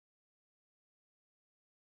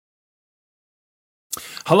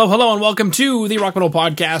Hello, hello, and welcome to the Rock Metal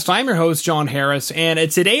Podcast. I'm your host, John Harris, and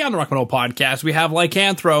today on the Rock Metal Podcast, we have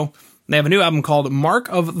LYCANTHRO. They have a new album called Mark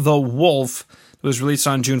of the Wolf. It was released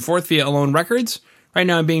on June 4th via Alone Records. Right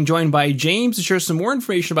now, I'm being joined by James to share some more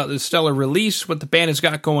information about this stellar release, what the band has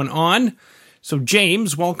got going on. So,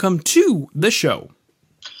 James, welcome to the show.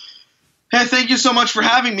 Hey, thank you so much for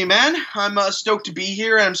having me, man. I'm stoked to be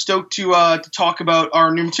here, and I'm stoked to talk about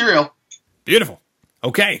our new material. Beautiful.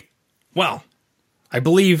 Okay. Well, I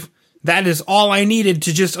believe that is all I needed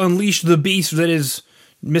to just unleash the beast that is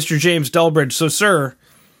Mr. James Delbridge. So, sir,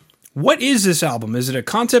 what is this album? Is it a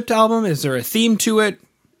concept album? Is there a theme to it?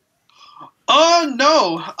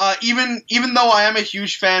 No. Even though I am a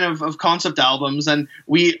huge fan of concept albums, and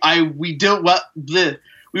we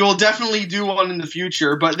will definitely do one in the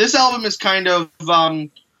future. But this album is kind of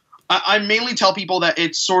I mainly tell people that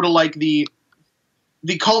it's sort of like the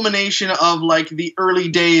culmination of like the early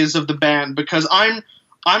days of the band, because I'm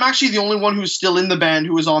actually the only one who's still in the band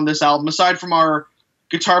who is on this album, aside from our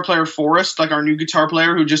guitar player Forrest, like our new guitar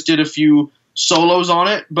player who just did a few solos on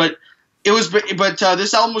it. But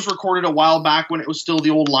this album was recorded a while back when it was still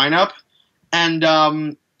the old lineup, and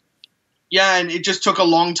and it just took a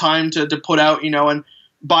long time to put out, and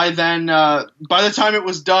by then, by the time it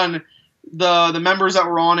was done, the members that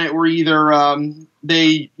were on it were either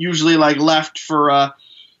they usually like left for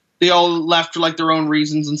they all left for like their own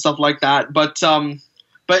reasons and stuff like that. But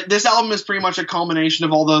this album is pretty much a culmination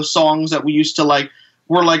of all the songs that we used to like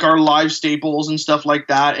were like our live staples and stuff like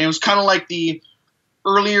that. And it was kind of like the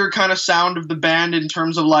earlier kind of sound of the band in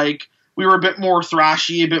terms of like we were a bit more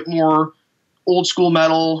thrashy, a bit more old school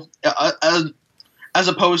metal, as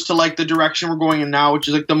opposed to like the direction we're going in now, which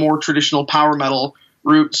is like the more traditional power metal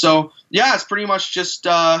route. So yeah, it's pretty much just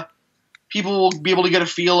people will be able to get a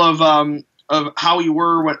feel of how we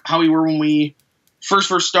were when we first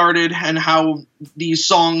started, and how these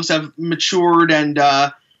songs have matured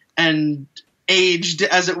and aged,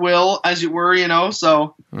 as it were.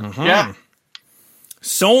 So yeah.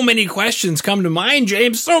 So many questions come to mind,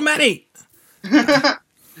 James. So many.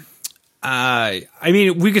 I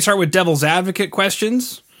mean, we could start with devil's advocate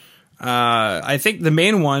questions. I think the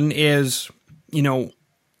main one is,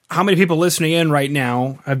 how many people listening in right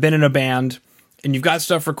now have been in a band and you've got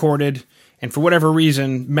stuff recorded, and for whatever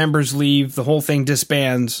reason, members leave, the whole thing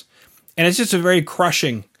disbands, and it's just a very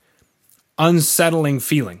crushing, unsettling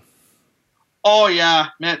feeling. Oh yeah,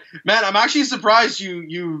 man, I'm actually surprised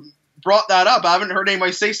you brought that up. I haven't heard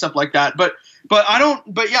anybody say stuff like that, but I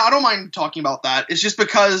don't mind talking about that. It's just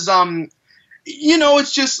because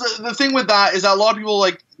it's just the thing with that is that a lot of people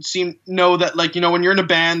like know that like when you're in a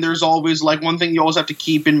band, there's always like one thing you always have to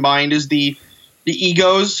keep in mind is the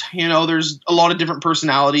egos. There's a lot of different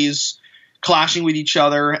personalities clashing with each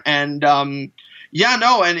other, and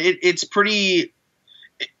it's pretty.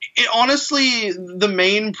 It honestly, the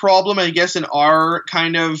main problem, I guess, in our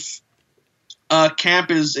kind of camp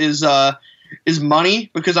is money,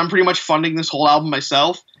 because I'm pretty much funding this whole album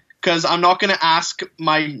myself. Because I'm not going to ask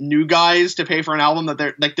my new guys to pay for an album that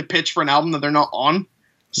they're like to pitch for an album that they're not on.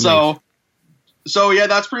 So yeah,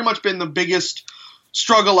 that's pretty much been the biggest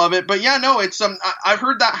struggle of it. But yeah, no, it's I've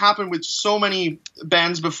heard that happen with so many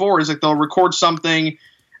bands before. Is like they'll record something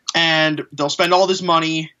and they'll spend all this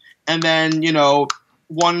money, and then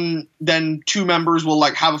then two members will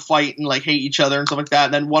like have a fight and like hate each other and stuff like that.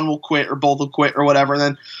 And then one will quit, or both will quit, or whatever. And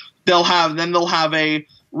then they'll have a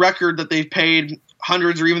record that they've paid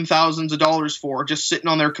hundreds or even thousands of dollars for, just sitting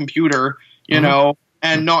on their computer,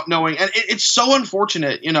 and not knowing. And it's so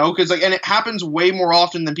unfortunate, because like, and it happens way more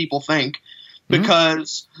often than people think,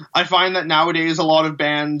 because I find that nowadays a lot of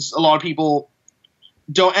people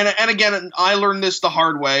don't. And again, I learned this the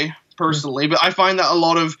hard way personally, but I find that a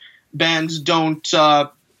lot of bands don't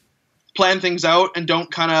plan things out and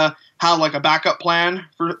don't kind of have like a backup plan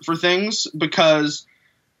for things, because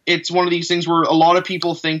it's one of these things where a lot of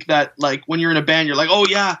people think that like when you're in a band, you're like, oh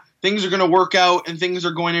yeah, things are going to work out and things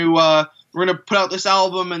are going to, we're going to put out this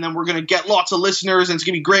album and then we're going to get lots of listeners and it's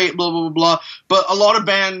going to be great, blah, blah, blah, blah. But a lot of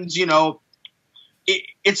bands,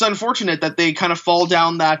 it's unfortunate that they kind of fall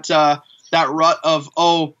down that rut of,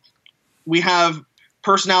 oh, we have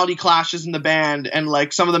personality clashes in the band and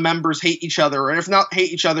like some of the members hate each other. And if not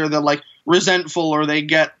hate each other, they're like resentful, or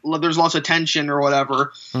there's lots of tension or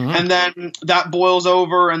whatever. And then that boils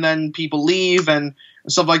over and then people leave and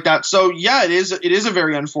stuff like that. So yeah, it is a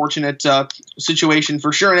very unfortunate situation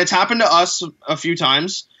for sure. And it's happened to us a few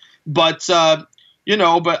times, but I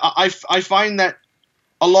find that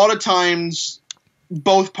a lot of times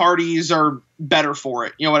both parties are better for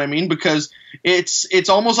it. You know what I mean? Because it's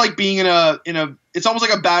almost like being in a it's almost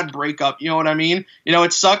like a bad breakup. You know what I mean? You know,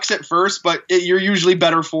 it sucks at first, but you're usually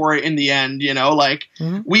better for it in the end. You know, like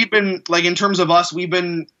we've been like in terms of us, we've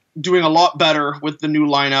been doing a lot better with the new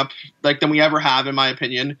lineup like than we ever have, in my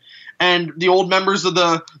opinion. And the old members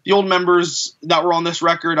that were on this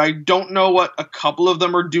record, I don't know what a couple of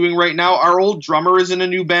them are doing right now. Our old drummer is in a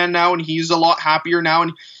new band now, and he's a lot happier now,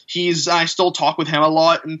 and I still talk with him a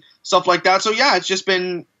lot and stuff like that. So yeah, it's just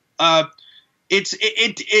been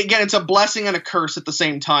it's a blessing and a curse at the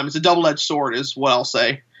same time. It's a double-edged sword, is what I'll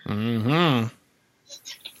say. Mm-hmm.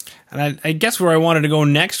 And I guess where I wanted to go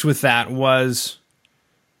next with that was,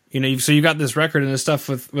 you know, so you got this record and this stuff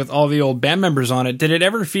with all the old band members on it. Did it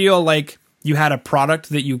ever feel like you had a product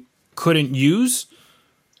that you couldn't use?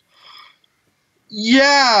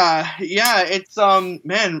 Yeah. It's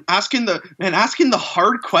asking the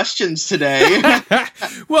hard questions today.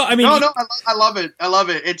 Well, I mean, no, I love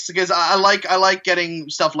it. It's because I like getting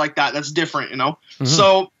stuff like that. That's different, you know. Mm-hmm.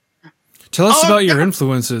 So tell us about your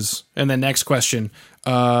influences. And then next question.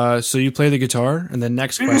 So you play the guitar, and then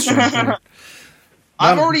next question.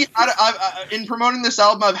 I've already had in promoting this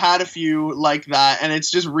album, I've had a few like that, and it's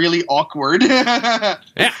just really awkward. Yeah.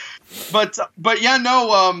 But yeah,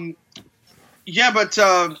 no. Yeah, but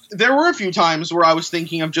there were a few times where I was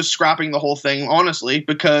thinking of just scrapping the whole thing, honestly,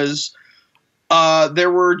 because there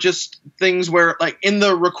were just things where, like, in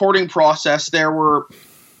the recording process, there were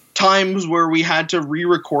times where we had to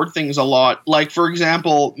re-record things a lot. Like, for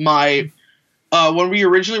example, when we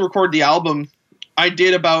originally recorded the album, I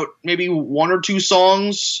did about maybe 1 or 2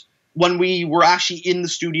 songs when we were actually in the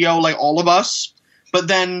studio, like all of us. But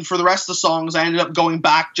then for the rest of the songs, I ended up going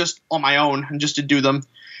back just on my own and just to do them.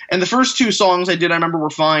 And the first 2 songs I remember were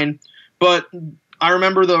fine. But I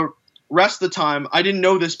remember the rest of the time, I didn't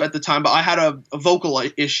know this at the time, but I had a vocal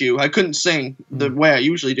issue. I couldn't sing the way I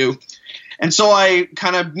usually do. And so I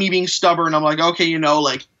kind of, me being stubborn, I'm like, okay, you know,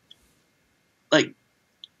 like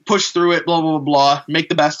push through it, blah, blah, blah, blah, make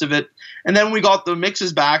the best of it. And then when we got the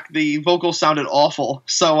mixes back, the vocals sounded awful.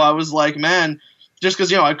 So I was like, man, just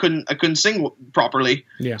because, you know, I couldn't sing properly.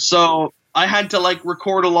 Yeah. So I had to like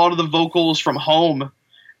record a lot of the vocals from home.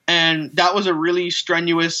 And that was a really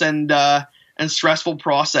strenuous and stressful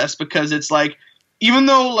process, because it's like, even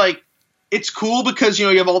though like it's cool because, you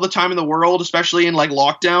know, you have all the time in the world, especially in like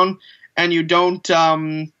lockdown, and you're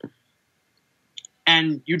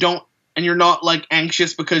not like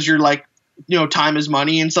anxious because you're like, you know, time is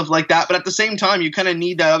money and stuff like that. But at the same time, you kind of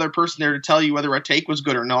need that other person there to tell you whether a take was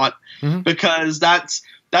good or not, because that's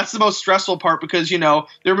the most stressful part. Because, you know,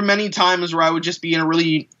 there were many times where I would just be in a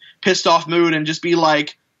really pissed off mood and just be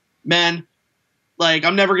like, man, like,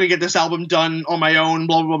 I'm never going to get this album done on my own,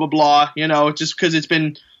 blah, blah, blah, blah, you know, just because it's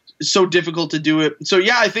been so difficult to do it. So,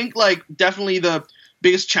 yeah, I think, like, definitely the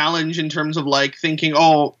biggest challenge in terms of, like, thinking,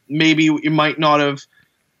 oh, maybe it might not have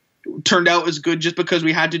turned out as good, just because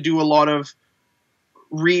we had to do a lot of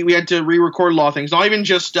we had to re-record a lot of things, not even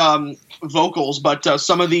just vocals, but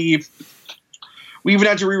we even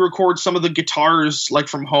had to re-record some of the guitars, like,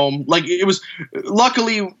 from home. Like, it was,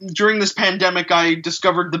 luckily during this pandemic, I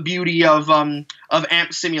discovered the beauty of amp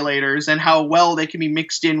simulators and how well they can be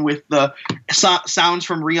mixed in with the sounds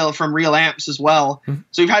from real amps as well.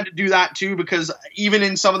 So we've had to do that too, because even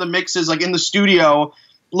in some of the mixes, like in the studio,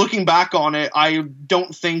 looking back on it, I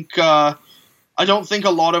don't think a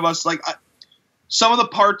lot of us, like, some of the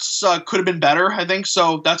parts could have been better, I think.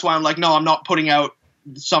 So that's why I'm like, no, I'm not putting out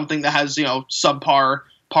something that has, you know, subpar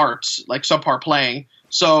parts, like subpar playing.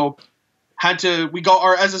 So we got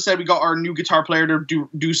our new guitar player to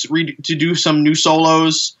do some new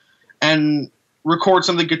solos and record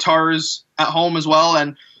some of the guitars at home as well.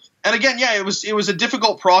 And again, yeah, it was a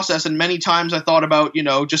difficult process, and many times I thought about, you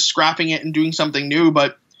know, just scrapping it and doing something new,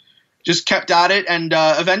 but just kept at it, and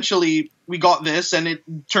eventually we got this, and it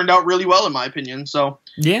turned out really well, in my opinion. So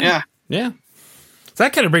yeah. So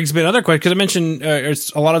that kind of brings me another question, because I mentioned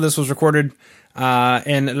a lot of this was recorded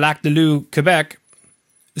in Lac-de-Loup, Quebec.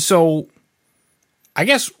 So I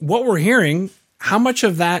guess what we're hearing, how much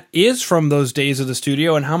of that is from those days of the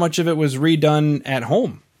studio, and how much of it was redone at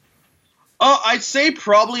home? I'd say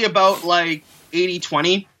probably about like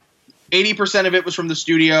 80-20. 80% of it was from the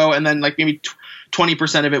studio, and then like maybe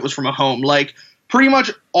 20% of it was from a home. Like, pretty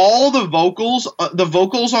much all the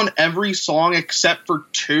vocals on every song except for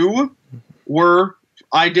 2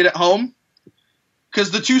 I did at home,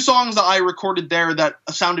 because the 2 songs that I recorded there that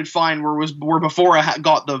sounded fine were before I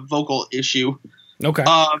got the vocal issue. Okay.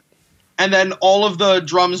 And then all of the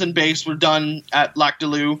drums and bass were done at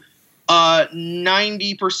Lac-de-Loup.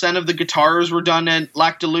 90% of the guitars were done at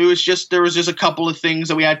Lac-de-Loup. It's just, there was just a couple of things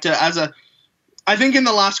that we had to, I think in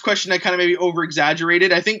the last question I kind of maybe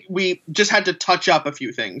over-exaggerated. I think we just had to touch up a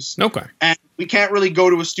few things. Okay. And we can't really go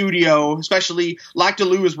to a studio, especially Lac du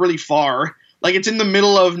Loup is really far. Like, it's in the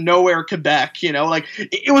middle of nowhere, Quebec, you know? Like,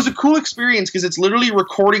 it was a cool experience because it's literally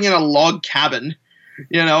recording in a log cabin.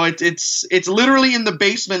 You know, it's literally in the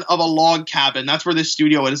basement of a log cabin. That's where this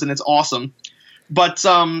studio is, and it's awesome. But,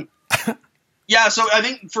 yeah, so I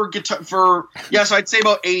think for guitar, so I'd say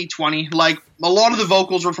about 80-20. Like, a lot of the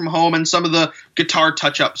vocals were from home, and some of the guitar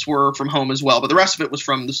touch-ups were from home as well. But the rest of it was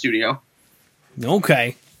from the studio.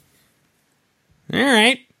 Okay. All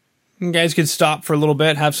right. You guys could stop for a little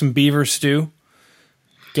bit, have some beaver stew,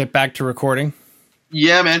 get back to recording.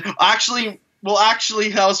 Yeah, man. Actually,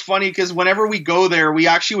 that was funny because whenever we go there, we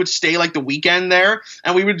actually would stay like the weekend there,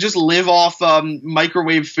 and we would just live off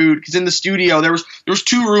microwave food. Because in the studio, there was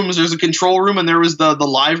two rooms. There's a control room, and there was the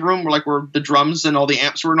live room where the drums and all the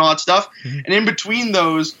amps were and all that stuff. Mm-hmm. And in between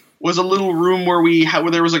those was a little room where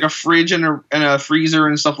there was like a fridge and a freezer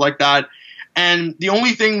and stuff like that. And the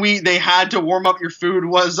only thing they had to warm up your food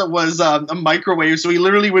was a microwave. So we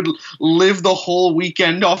literally would live the whole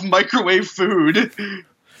weekend off microwave food.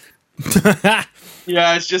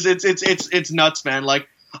 Yeah, it's nuts, man. Like,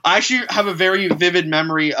 I actually have a very vivid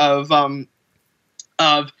memory of whenever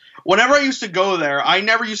I used to go there, I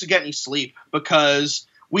never used to get any sleep because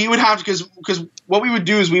we would have to, because what we would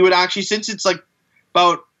do is we would actually, since it's like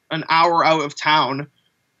about an hour out of town,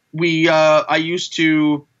 we used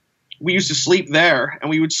to sleep there, and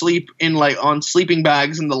we would sleep in on sleeping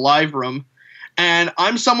bags in the live room. And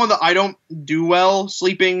I'm someone that I don't do well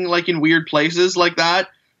sleeping like in weird places like that.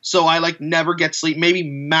 So I never get sleep. Maybe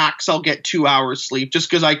max I'll get 2 hours sleep just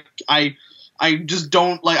because I just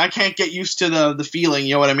don't I can't get used to the feeling.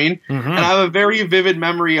 You know what I mean? Mm-hmm. And I have a very vivid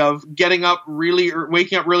memory of waking up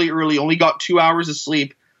really early. Only got 2 hours of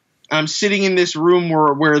sleep. I'm sitting in this room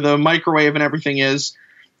where the microwave and everything is,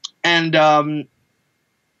 and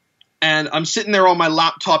I'm sitting there on my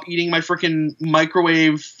laptop eating my freaking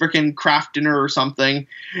microwave freaking Kraft dinner or something.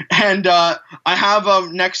 And I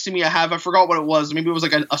have next to me, I forgot what it was. Maybe it was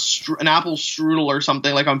like an apple strudel or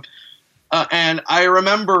something. And I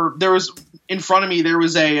remember there was in front of me there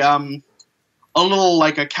was a little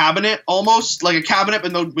a cabinet, almost like a cabinet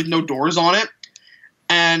with no doors on it.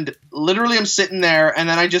 And literally I'm sitting there, and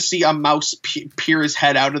then I just see a mouse peer his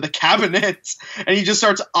head out of the cabinet, and he just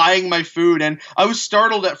starts eyeing my food. And I was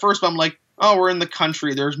startled at first, but I'm like, oh, we're in the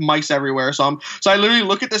country. There's mice everywhere. So I literally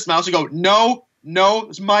look at this mouse and go, no,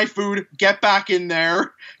 it's my food. Get back in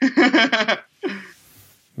there.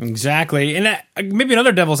 Exactly. And maybe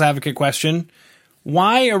another devil's advocate question.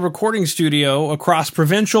 Why a recording studio across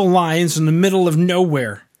provincial lines in the middle of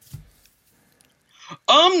nowhere?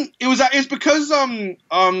 It's because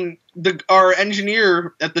our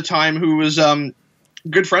engineer at the time, who was a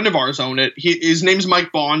good friend of ours, owned it. His name's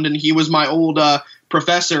Mike Bond, and he was my old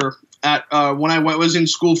professor at when I was in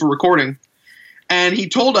school for recording. And he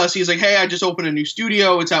told us, he's like, hey, I just opened a new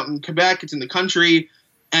studio. It's out in Quebec. It's in the country,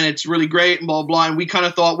 and it's really great, and blah, blah. And we kind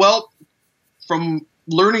of thought, well, from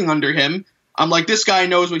learning under him, I'm like, this guy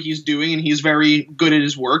knows what he's doing, and he's very good at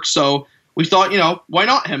his work. So we thought, why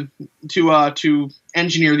not him to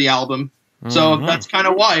engineer the album? Mm-hmm. So that's kind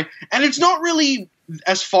of why. And it's not really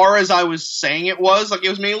as far as I was saying it was. It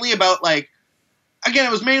was mainly about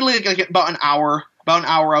it was mainly about an hour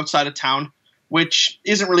outside of town, which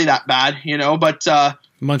isn't really that bad, But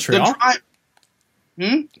Montreal.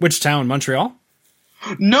 Which town? Montreal?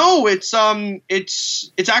 No, it's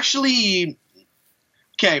actually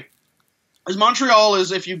okay. As Montreal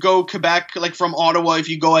is if you go Quebec, from Ottawa, if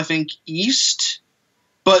you go, I think, east.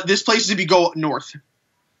 But this place is if you go north.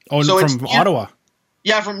 Oh, so from Ottawa?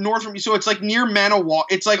 Yeah, from north. So it's near Manawaki.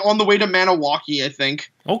 It's on the way to Manawaki, I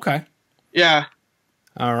think. Okay. Yeah.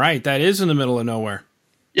 All right. That is in the middle of nowhere.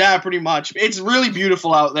 Yeah, pretty much. It's really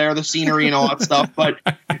beautiful out there, the scenery and all that stuff. But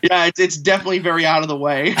yeah, it's definitely very out of the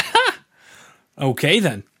way. Okay,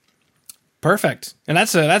 then. Perfect. And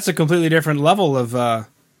that's a completely different level of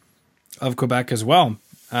Quebec as well.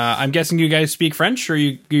 I'm guessing you guys speak French, or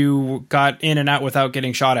you got in and out without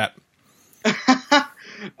getting shot at?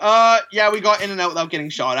 Yeah, we got in and out without getting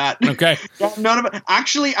shot at. Okay. None of it.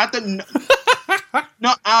 Actually,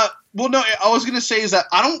 no, I was going to say is that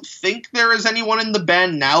I don't think there is anyone in the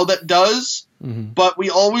band now that does, but we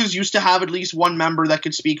always used to have at least one member that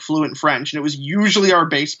could speak fluent French, and it was usually our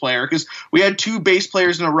bass player, because we had two bass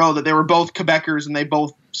players in a row that they were both Quebecers, and they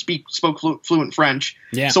both spoke fluent French.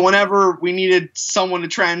 Yeah. So whenever we needed someone to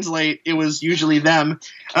translate, it was usually them.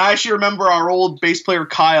 And I actually remember our old bass player,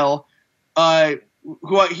 Kyle,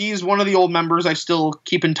 he's one of the old members I still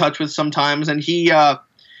keep in touch with sometimes, and he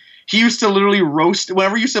he used to literally roast,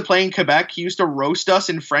 whenever he used to play in Quebec, he used to roast us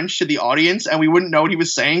in French to the audience, and we wouldn't know what he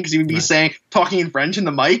was saying because he would be talking in French in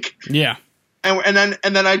the mic. Yeah. And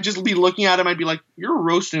then I'd just be looking at him, I'd be like, you're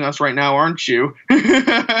roasting us right now, aren't you?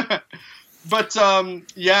 But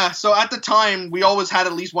yeah, so at the time we always had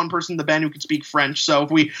at least one person in the band who could speak French. So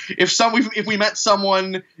if we met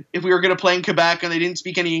someone, if we were gonna play in Quebec and they didn't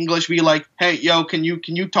speak any English, we'd be like, hey, yo, can you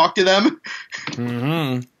talk to them?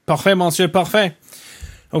 Mm-hmm. Parfait, monsieur, parfait.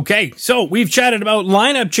 Okay, so we've chatted about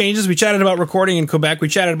lineup changes. We chatted about recording in Quebec. We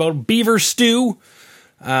chatted about beaver stew.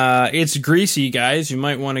 It's greasy, guys. You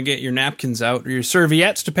might want to get your napkins out or your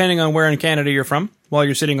serviettes, depending on where in Canada you're from, while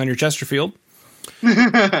you're sitting on your Chesterfield.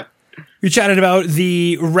 We chatted about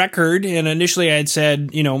the record, and initially I had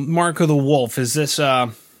said, Mark of the Wolf, is this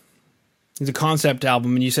it's a concept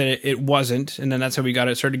album? And you said it wasn't, and then that's how we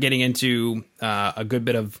started getting into a good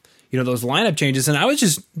bit of, those lineup changes. And I was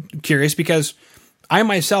just curious because I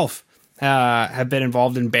myself have been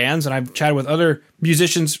involved in bands, and I've chatted with other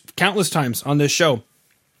musicians countless times on this show,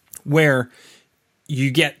 where you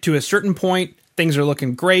get to a certain point, things are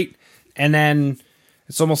looking great, and then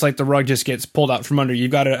it's almost like the rug just gets pulled out from under.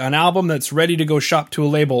 You've got an album that's ready to go shop to a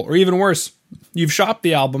label, or even worse, you've shopped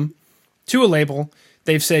the album to a label,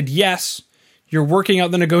 they've said yes, you're working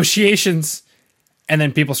out the negotiations, and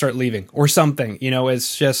then people start leaving, or something.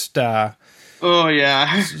 It's just... oh,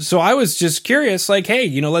 yeah. So I was just curious, like,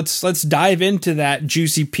 hey, let's dive into that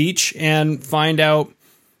juicy peach and find out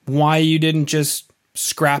why you didn't just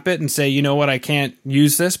scrap it and say, you know what, I can't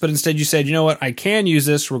use this, but instead you said, you know what, I can use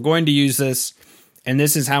this, we're going to use this, and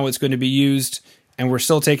this is how it's going to be used, and we're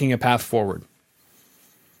still taking a path forward.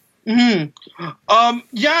 Yeah,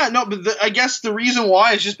 no, but I guess the reason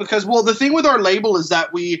why is just because, well, the thing with our label is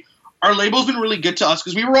that our label's been really good to us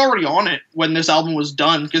because we were already on it when this album was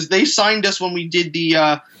done, because they signed us when we did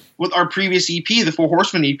with our previous EP, the Four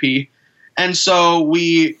Horsemen EP. And so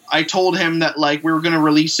I told him that, like, we were going to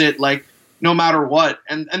release it, like, no matter what.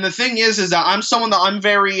 And the thing is that I'm someone that I'm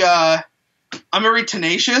very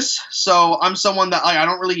tenacious. So I'm someone that I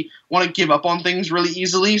don't really want to give up on things really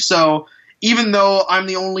easily. So even though I'm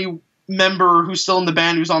the only member who's still in the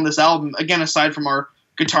band who's on this album, again, aside from our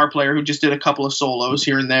guitar player who just did a couple of solos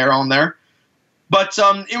here and there on there. But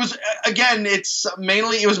it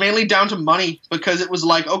was mainly down to money, because it was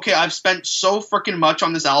like, okay, I've spent so freaking much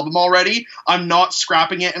on this album already. I'm not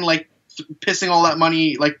scrapping it and like pissing all that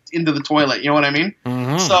money like into the toilet. You know what I mean?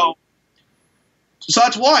 Mm-hmm. So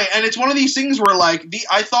that's why. And it's one of these things where like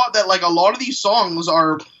I thought that like a lot of these songs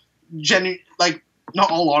are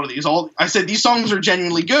not a lot of these. I said these songs are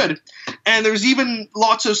genuinely good. And there's even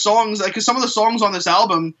lots of songs, because some of the songs on this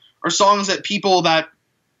album are songs that people that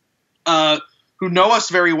who know us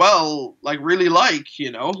very well like really like,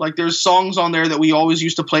 like there's songs on there that we always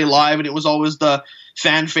used to play live, and it was always the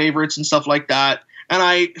fan favorites and stuff like that. And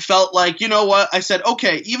I felt like, you know what? I said,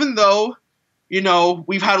 okay, even though,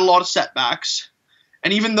 we've had a lot of setbacks,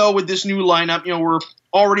 and even though with this new lineup, we're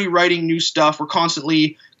already writing new stuff, we're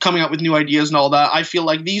constantly coming up with new ideas and all that, I feel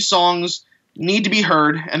like these songs need to be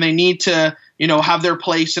heard, and they need to, have their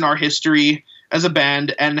place in our history as a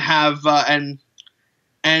band, and have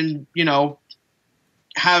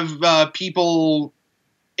have people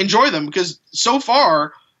enjoy them. Because so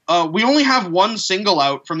far, we only have one single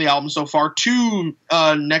out from the album so far, 2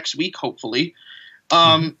 next week, hopefully.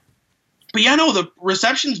 But yeah, no, the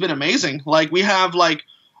reception's been amazing. Like, we have like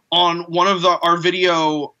on one of our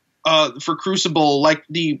video for Crucible, like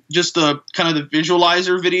the kind of the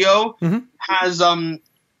visualizer video has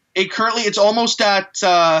it's almost at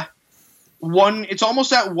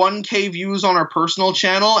 1K views on our personal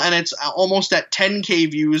channel, and it's almost at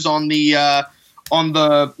 10K views on the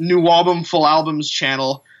new album Full Albums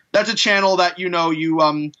channel. That's a channel that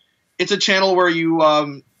it's a channel where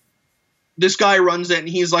this guy runs it, and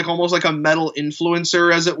he's like almost like a metal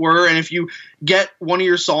influencer, as it were. And if you get one of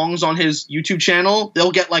your songs on his YouTube channel,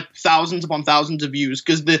 they'll get like thousands upon thousands of views,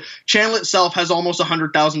 because the channel itself has almost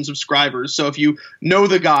 100,000 subscribers. So if you know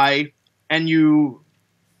the guy and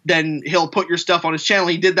then he'll put your stuff on his channel.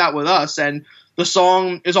 He did that with us, and the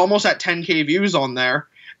song is almost at 10K views on there.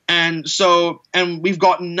 And we've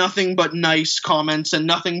got nothing but nice comments and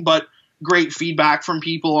nothing but great feedback from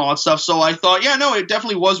people and all that stuff. So I thought, yeah, no, it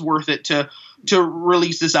definitely was worth it to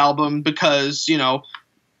release this album, because,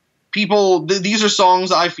 people, these are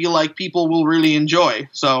songs I feel like people will really enjoy.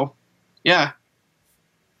 So, yeah.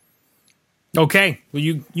 Okay. Well,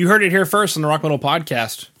 you heard it here first on the Rock Metal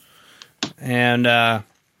Podcast. And,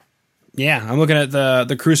 yeah, I'm looking at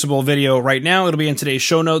the Crucible video right now. It'll be in today's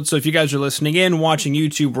show notes. So if you guys are listening in, watching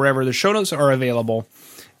YouTube, wherever, the show notes are available.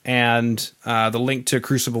 and the link to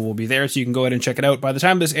Crucible will be there, so you can go ahead and check it out. By the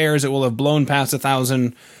time this airs, it will have blown past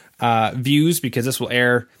 1,000 views, because this will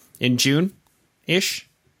air in June-ish.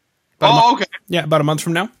 Okay. Yeah, about a month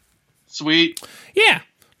from now. Sweet. Yeah,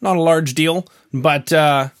 not a large deal, but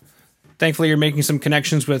thankfully you're making some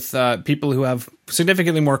connections with people who have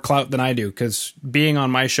significantly more clout than I do, because being on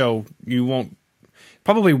my show, you won't...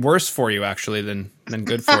 Probably worse for you, actually, than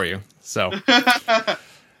good for you. So...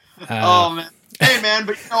 oh, man. Hey, man,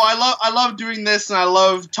 but, I love doing this, and I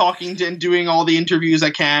love talking to and doing all the interviews I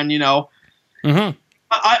can, Mm-hmm.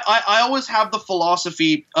 I always have the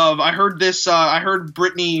philosophy of, I heard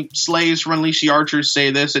Brittany Slays from Unleash the Archers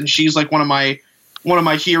say this, and she's like one of my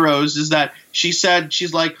heroes, is that she's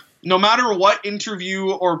like, no matter what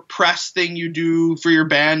interview or press thing you do for your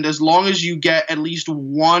band, as long as you get at least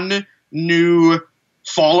one new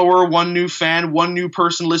follower, one new fan, one new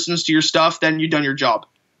person listens to your stuff, then you've done your job.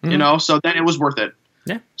 Mm-hmm. So then it was worth it.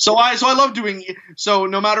 Yeah. So I love doing, so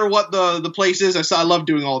no matter what the place is, I love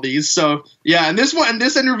doing all these. So yeah, and this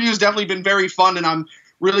interview has definitely been very fun, and I'm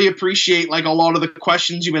really appreciate like a lot of the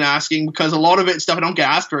questions you've been asking, because a lot of it's stuff I don't get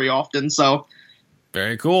asked very often. So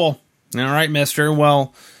very cool. All right, mister.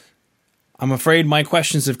 Well, I'm afraid my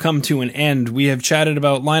questions have come to an end. We have chatted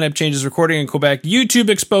about lineup changes, recording in Quebec, YouTube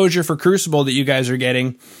exposure for Crucible that you guys are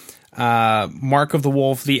getting, Mark of the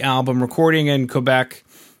Wolf, the album, recording in Quebec,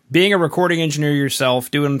 being a recording engineer yourself,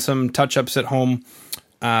 doing some touch-ups at home.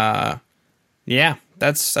 Yeah,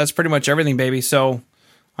 that's pretty much everything, baby. So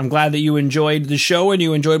I'm glad that you enjoyed the show and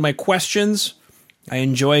you enjoyed my questions. I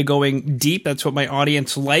enjoy going deep. That's what my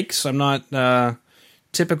audience likes. I'm not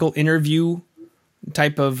typical interview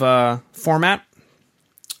type of format.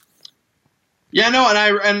 Yeah, no,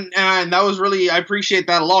 and that was really, I appreciate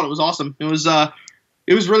that a lot. It was awesome. It was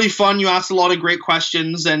really fun. You asked a lot of great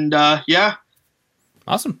questions, and yeah.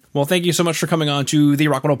 Awesome. Well, thank you so much for coming on to the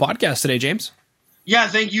Rock Metal Podcast today, James. Yeah,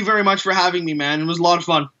 thank you very much for having me, man. It was a lot of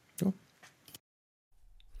fun. Cool.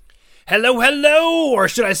 Hello, or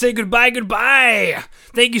should I say goodbye?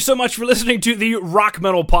 Thank you so much for listening to the Rock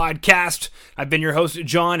Metal Podcast. I've been your host,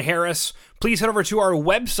 John Harris. Please head over to our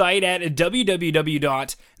website at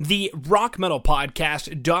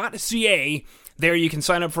www.therockmetalpodcast.ca. There you can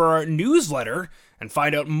sign up for our newsletter and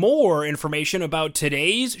find out more information about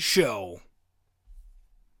today's show.